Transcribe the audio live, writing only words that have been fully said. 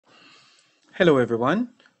Hello everyone,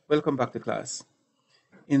 welcome back to class.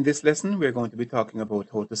 In this lesson, we're going to be talking about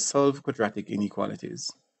how to solve quadratic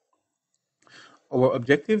inequalities. Our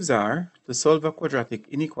objectives are to solve a quadratic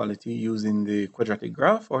inequality using the quadratic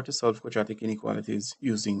graph or to solve quadratic inequalities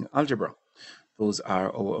using algebra. Those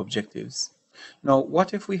are our objectives. Now,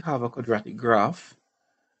 what if we have a quadratic graph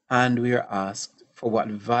and we are asked for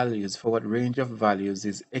what range of values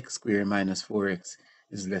is x squared minus 4x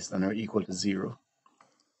is less than or equal to 0?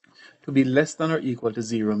 To be less than or equal to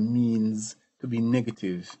 0 means to be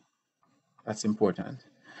negative. That's important.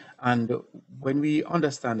 And when we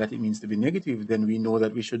understand that it means to be negative, then we know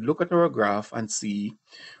that we should look at our graph and see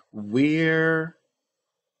where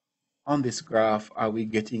on this graph are we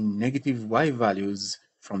getting negative y values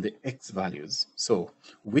from the x values. So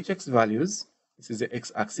which x values? This is the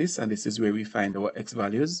x-axis, and this is where we find our x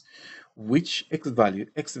values. Which x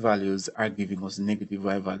values are giving us negative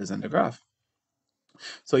y values on the graph?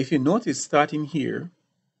 So if you notice, starting here,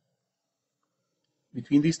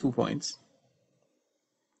 between these 2 points,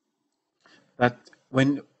 that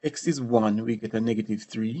when x is 1, we get a negative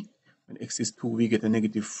 3. When x is 2, we get a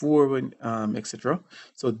negative 4, when etc.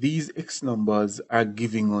 So these x numbers are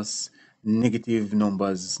giving us negative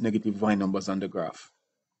numbers, negative y numbers on the graph.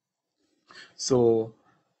 So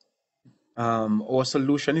our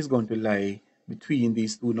solution is going to lie between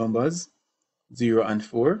these two numbers, 0 and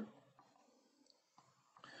 4.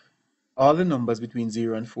 All the numbers between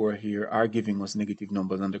 0 and 4 here are giving us negative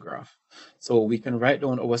numbers on the graph. So we can write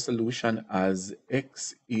down our solution as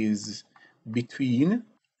x is between,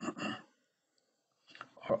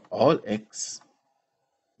 or all x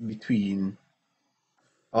between,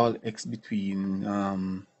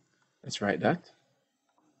 let's write that,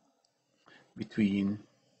 between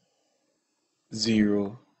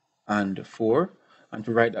 0 and 4. And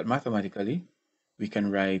to write that mathematically, we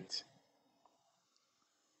can write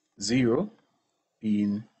 0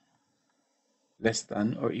 being less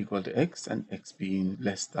than or equal to x and x being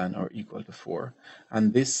less than or equal to 4.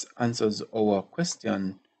 And this answers our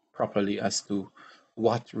question properly as to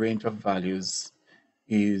what range of values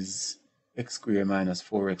is x squared minus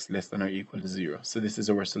 4x less than or equal to 0. So this is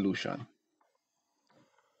our solution.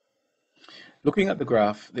 Looking at the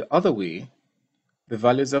graph the other way, the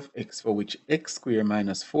values of x for which x squared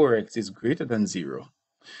minus 4x is greater than 0,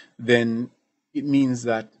 then it means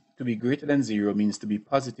that to be greater than 0 means to be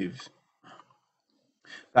positive.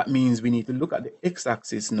 That means we need to look at the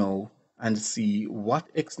x-axis now and see what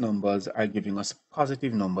x numbers are giving us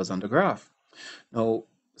positive numbers on the graph. Now,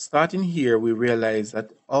 starting here, we realize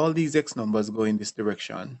that all these x numbers going this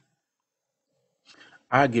direction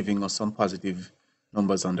are giving us some positive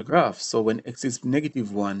numbers on the graph. So when x is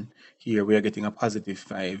negative 1, here we are getting a positive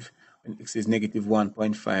 5. When x is negative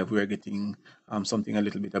 1.5, we are getting something a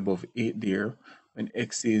little bit above 8 there. When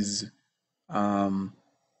x is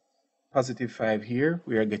positive 5 here,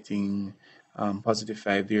 we are getting positive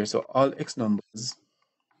 5 there. So all x numbers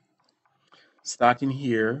starting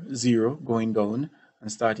here, 0, going down,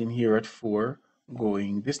 and starting here at 4,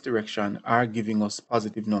 going this direction, are giving us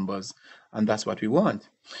positive numbers, and that's what we want.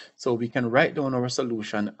 So we can write down our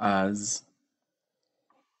solution as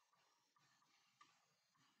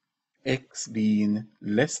x being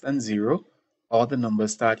less than 0, all the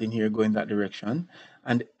numbers starting here going that direction,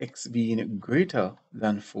 and x being greater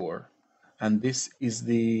than 4. And this is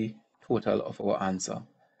the total of our answer.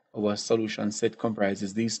 Our solution set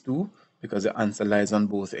comprises these two because the answer lies on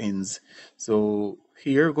both ends. So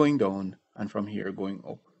here going down and from here going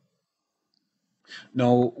up.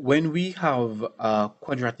 Now, when we have a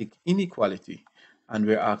quadratic inequality and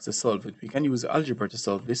we're asked to solve it, we can use algebra to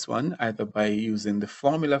solve this one, either by using the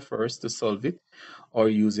formula first to solve it or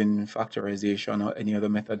using factorization or any other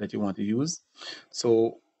method that you want to use.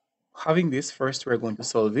 So having this, first we're going to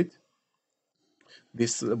solve it.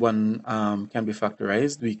 This one can be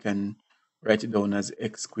factorized. We can write it down as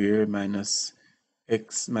x squared minus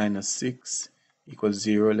x minus 6 equals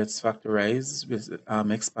 0. Let's factorize with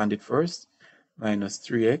expand it first. Minus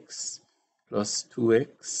 3x plus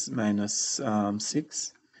 2x minus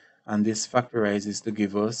 6. And this factorizes to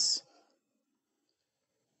give us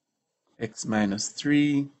x minus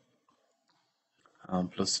 3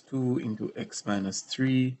 plus 2 into x minus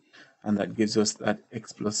 3. And that gives us that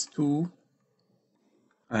x plus 2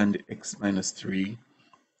 and x minus 3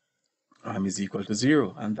 is equal to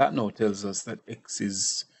 0. And that now tells us that x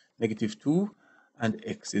is negative 2 and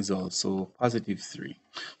x is also positive 3.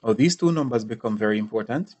 Now these two numbers become very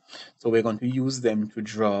important. So we're going to use them to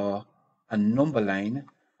draw a number line,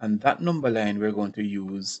 and that number line we're going to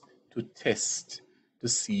use to test to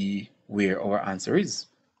see where our answer is.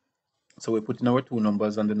 So we're putting our two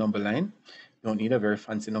numbers on the number line. Don't need a very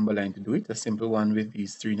fancy number line to do it. A simple one with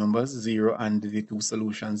these three numbers, 0 and the two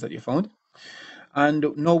solutions that you found.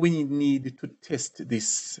 And now we need to test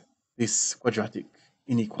this quadratic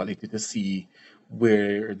inequality to see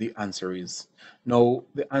where the answer is. Now,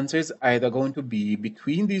 the answer is either going to be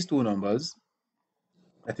between these two numbers,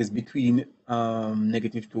 that is between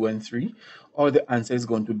 -2 and 3, or the answer is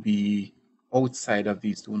going to be outside of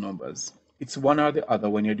these two numbers. It's one or the other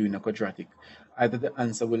when you're doing a quadratic. Either the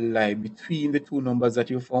answer will lie between the two numbers that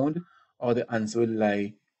you found, or the answer will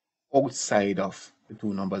lie outside of the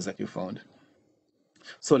two numbers that you found.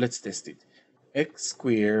 So let's test it. X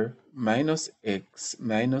squared minus x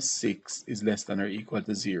minus 6 is less than or equal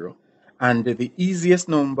to 0. And the easiest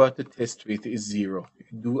number to test with is 0.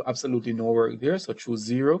 You do absolutely no work there, so choose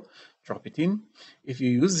 0, drop it in. If you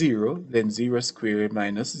use 0, then 0 squared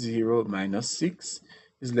minus 0 minus 6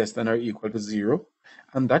 is less than or equal to 0.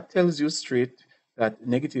 And that tells you straight that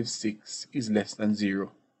 -6 is less than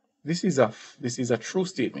 0. This is a true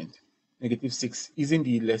statement. -6 is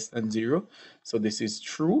indeed less than 0, so this is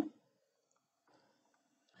true.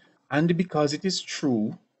 And because it is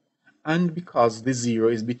true, and because the 0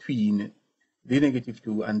 is between the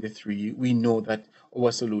 -2 and the 3, we know that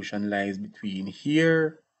our solution lies between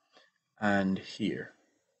here and here.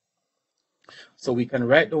 So we can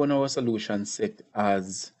write down our solution set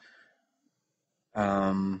as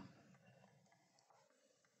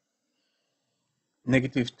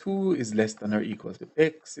 -2 is less than or equal to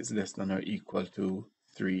x is less than or equal to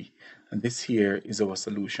 3. And this here is our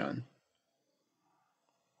solution.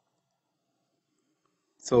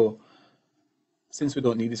 So since we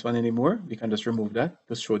don't need this one anymore, we can just remove that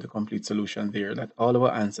to show the complete solution there, that all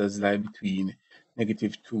our answers lie between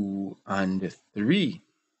 -2 and 3.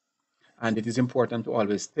 And it is important to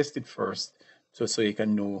always test it first so you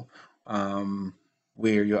can know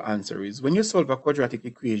where your answer is. When you solve a quadratic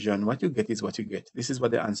equation, what you get is what you get. This is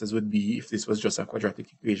what the answers would be if this was just a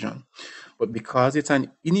quadratic equation. But because it's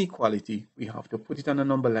an inequality, we have to put it on a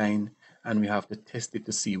number line and we have to test it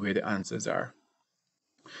to see where the answers are.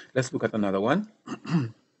 Let's look at another one.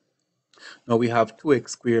 Now we have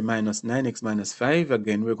 2x squared minus 9x minus 5.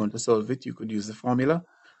 Again, we're going to solve it. You could use the formula.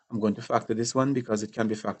 I'm going to factor this one because it can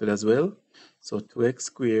be factored as well. So 2x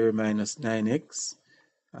squared minus 9x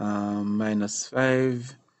minus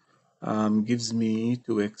 5 gives me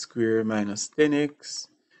 2x squared minus 10x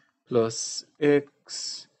plus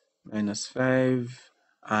x minus 5.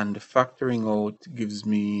 And factoring out gives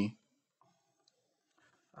me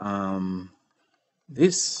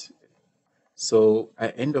this. So I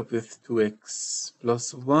end up with 2x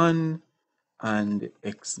plus 1 and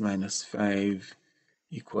x minus 5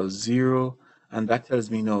 equals 0. And that tells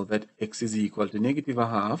me now that x is equal to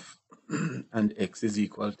 -1/2 and x is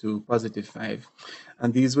equal to +5.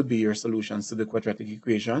 And these would be your solutions to the quadratic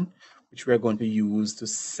equation, which we are going to use to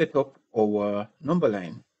set up our number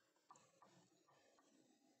line.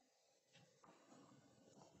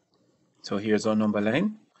 So here's our number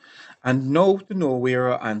line. And now to know where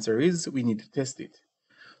our answer is, we need to test it.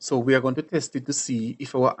 So we are going to test it to see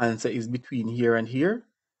if our answer is between here and here,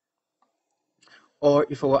 or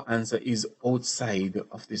if our answer is outside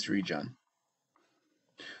of this region.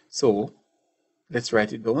 So let's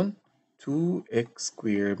write it down. 2x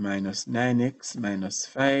squared minus 9x minus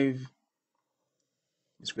 5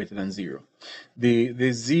 is greater than 0.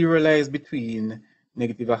 The 0 lies between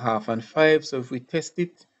 -1/2 and 5. So if we test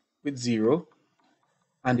it with 0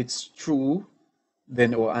 and it's true,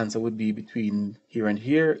 then our answer would be between here and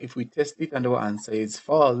here. If we test it and our answer is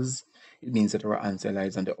false, it means that our answer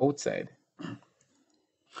lies on the outside.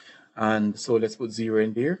 And so let's put 0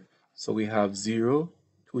 in there. So we have 0,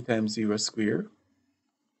 2 times 0 squared,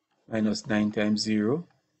 minus 9 times 0,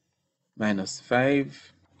 minus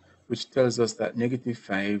 5, which tells us that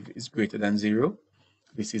 -5 is greater than 0.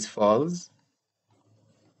 This is false.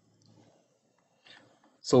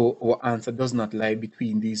 So our answer does not lie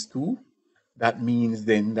between these two. That means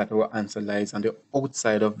then that our answer lies on the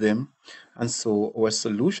outside of them. And so our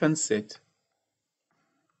solution set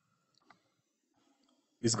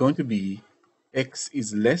is going to be x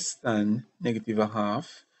is less than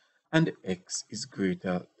 -1/2 and x is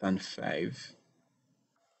greater than 5.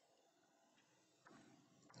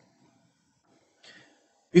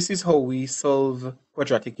 This is how we solve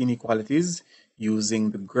quadratic inequalities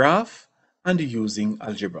using the graph and using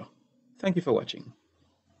algebra. Thank you for watching.